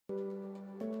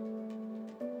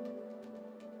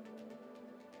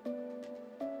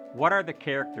What are the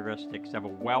characteristics of a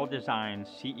well-designed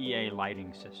CEA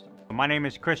lighting system? My name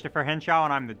is Christopher Henshaw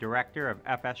and I'm the Director of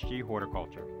FSG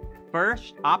Horticulture.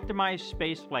 First, optimize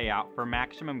space layout for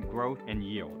maximum growth and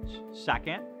yields.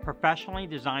 Second, professionally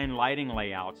designed lighting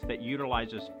layouts that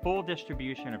utilizes full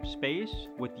distribution of space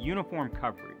with uniform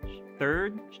coverage.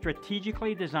 Third,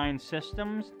 strategically designed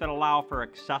systems that allow for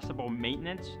accessible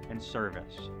maintenance and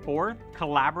service. Fourth,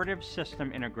 collaborative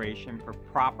system integration for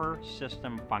proper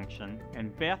system function.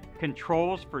 And fifth,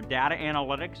 controls for data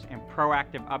analytics and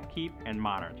proactive upkeep and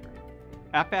monitoring.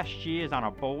 FSG is on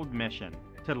a bold mission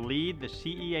to lead the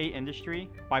CEA industry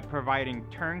by providing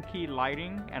turnkey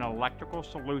lighting and electrical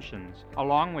solutions,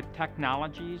 along with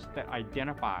technologies that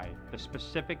identify the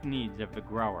specific needs of the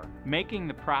grower, making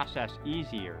the process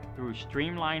easier through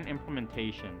streamlined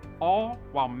implementation, all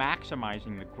while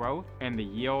maximizing the growth and the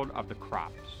yield of the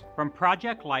crops. From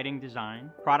project lighting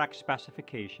design, product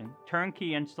specification,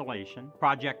 turnkey installation,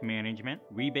 project management,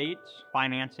 rebates,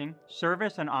 financing,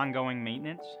 service and ongoing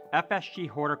maintenance, FSG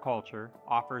Horticulture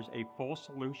offers a full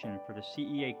solution for the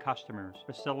CEA customers'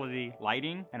 facility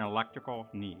lighting and electrical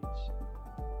needs.